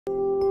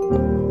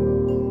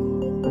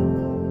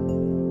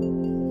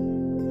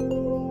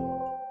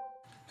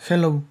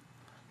Hello,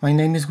 my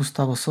name is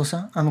Gustavo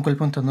Sosa and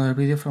welcome to another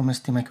video from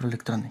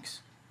STMicroelectronics.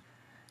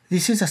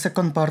 This is the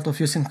second part of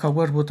using how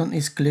our button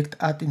is clicked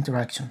at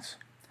interactions.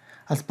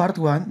 At part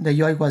 1, the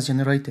UI was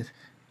generated.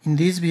 In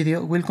this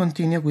video, we'll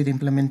continue with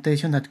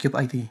implementation at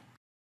CubeIDE.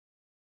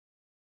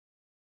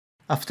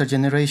 After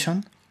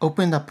generation,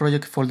 open the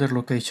project folder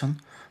location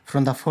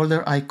from the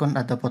folder icon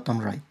at the bottom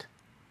right.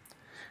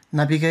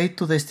 Navigate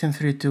to the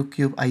STM32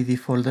 CubeIDE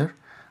folder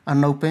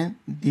and open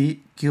the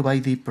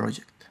CubeIDE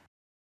project.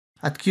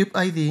 At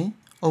CubeIDE,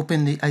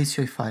 open the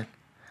ICI file.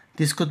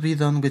 This could be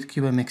done with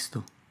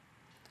CubeMX2.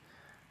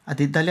 At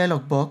the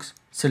dialog box,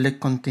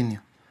 select Continue,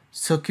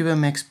 so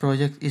CubeMX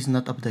project is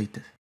not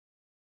updated.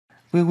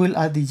 We will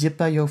add the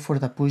GPIO for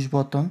the push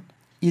button.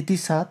 It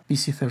is at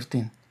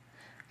PC13.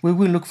 We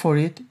will look for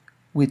it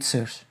with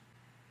search.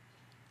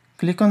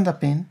 Click on the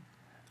pin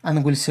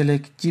and we'll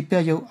select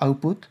GPIO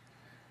output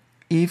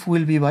if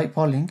will be by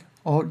polling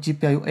or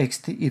GPIO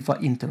XT if by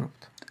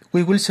interrupt.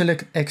 We will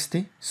select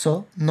XT,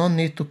 so no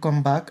need to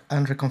come back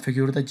and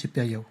reconfigure the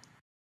GPIO.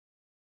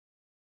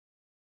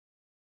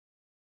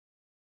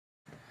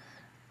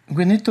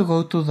 We need to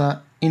go to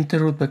the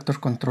interrupt vector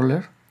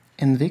controller,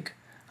 NVIC,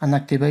 and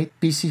activate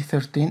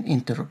PC13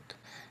 interrupt.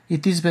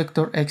 It is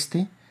vector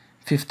XT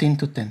 15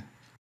 to 10.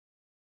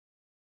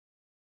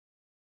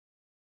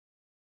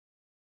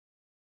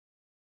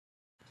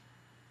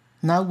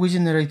 Now we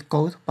generate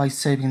code by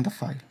saving the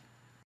file.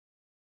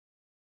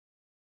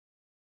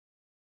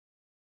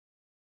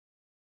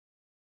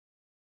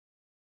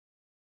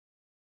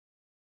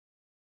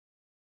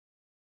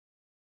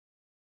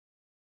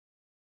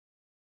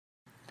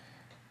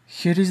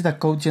 Here is the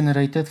code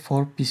generated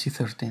for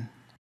PC13.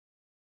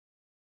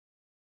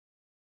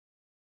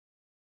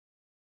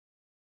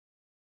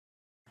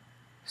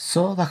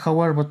 So the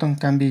hardware button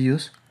can be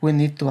used, we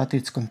need to add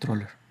its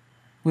controller.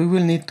 We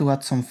will need to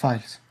add some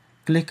files.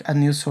 Click a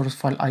new source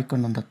file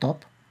icon on the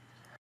top.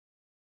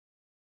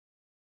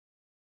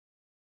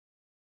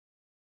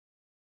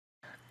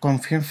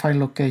 Confirm file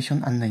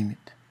location and name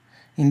it.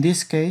 In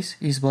this case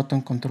is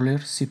button controller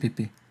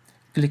CPP.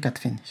 Click at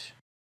finish.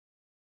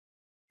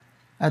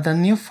 Add a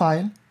new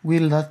file,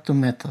 we'll add two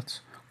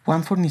methods,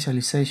 one for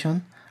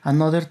initialization,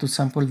 another to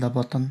sample the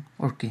button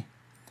or key.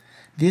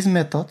 These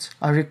methods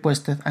are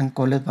requested and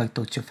called by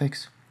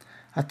TouchGFX.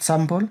 At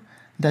sample,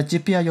 the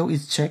GPIO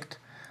is checked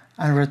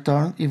and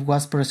returned if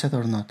was pressed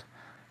or not,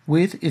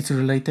 with its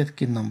related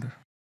key number.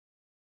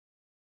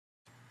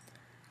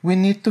 We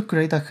need to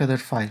create a header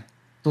file.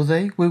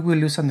 Today we will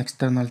use an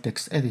external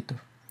text editor.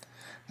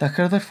 The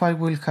header file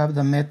will have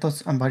the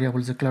methods and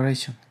variables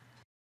declaration.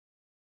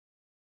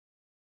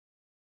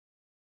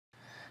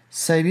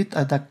 Save it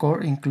at the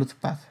core include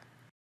path.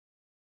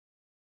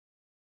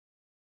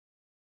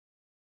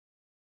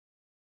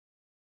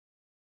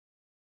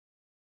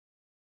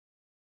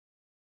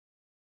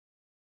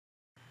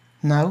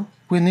 Now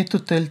we need to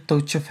tell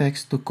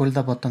TouchGFX to call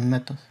the button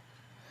method.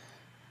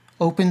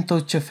 Open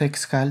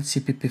TouchGFX HAL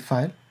CPP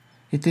file.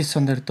 It is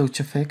under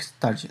TouchGFX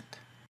target.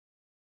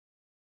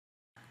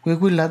 We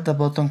will add the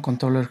button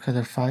controller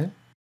header file.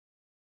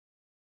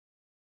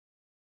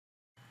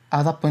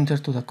 Add a pointer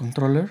to the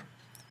controller.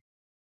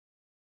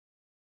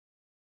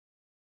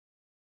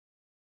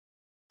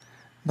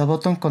 The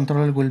button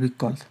controller will be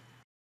called.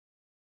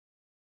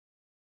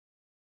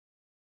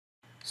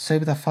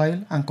 Save the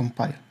file and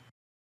compile.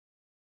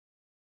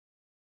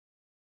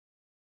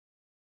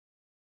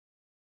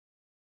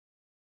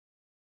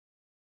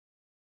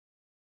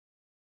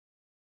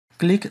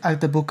 Click at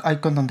the book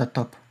icon on the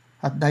top.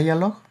 At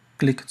dialog,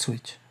 click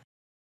Switch.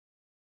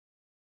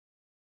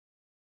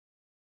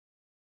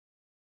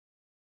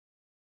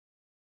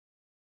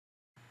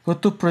 Go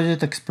to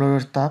Project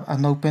Explorer tab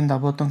and open the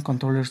button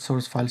controller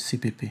source file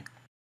CPP.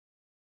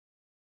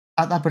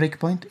 Add a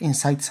breakpoint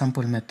inside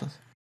sample method.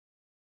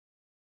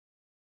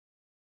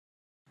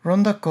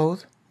 Run the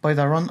code by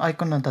the run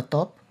icon at the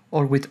top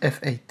or with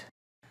F8.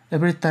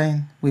 Every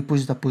time we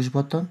push the push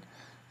button,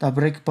 the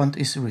breakpoint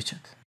is reached.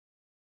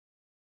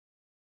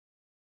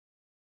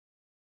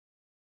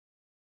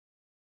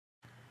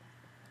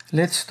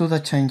 Let's do the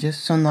changes,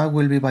 so now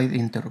will be by the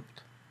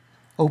interrupt.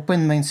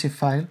 Open main C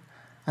file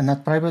and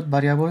at private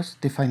variables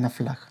define a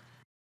flag.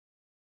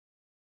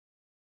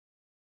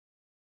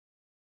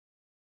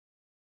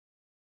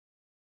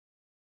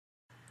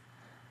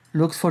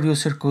 Look for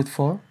user code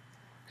 4.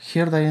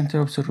 Here the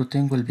interrupt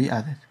routine will be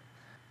added.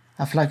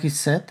 A flag is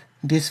set.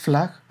 This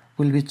flag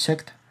will be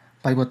checked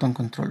by button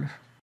controller.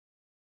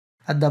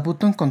 At the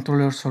button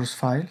controller source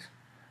file,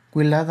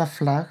 we'll add a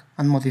flag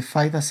and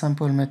modify the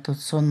sample method,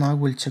 so now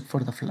we'll check for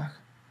the flag.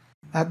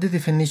 Add the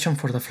definition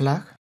for the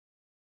flag.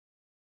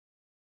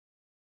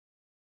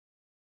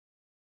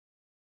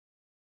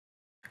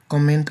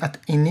 Comment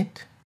at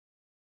init.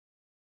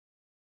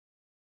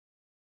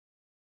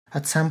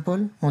 At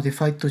sample,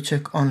 modify to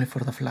check only for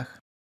the flag.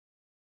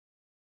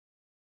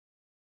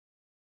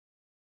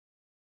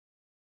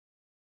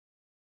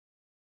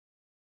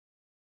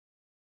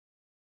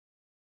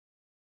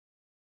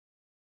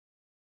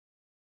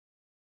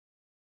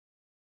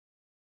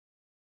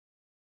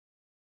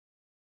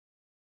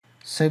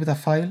 save the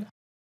file,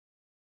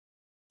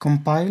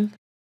 compile,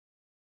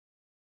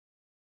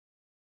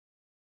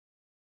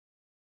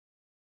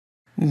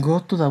 go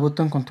to the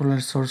button controller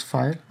source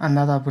file and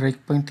add a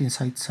breakpoint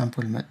inside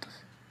sample method,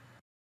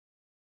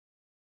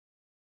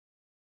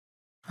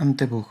 and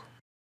debug.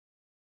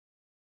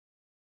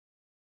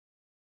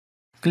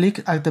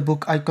 Click at the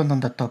book icon on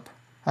the top.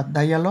 At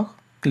dialog,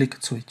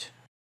 click Switch.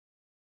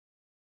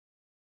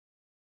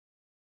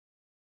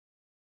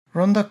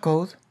 Run the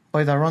code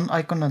by the run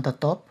icon at the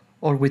top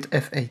or with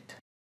F8.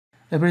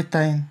 Every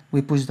time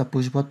we push the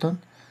push button,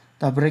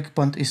 the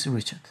breakpoint is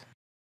reached.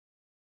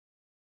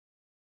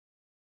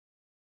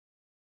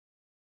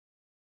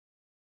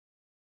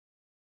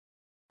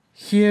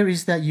 Here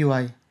is the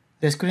UI.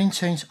 The screen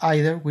changes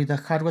either with the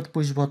hardware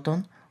push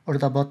button or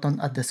the button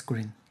at the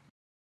screen.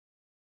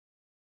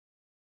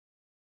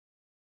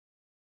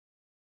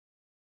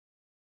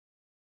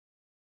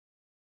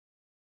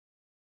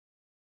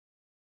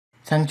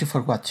 Thank you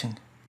for watching.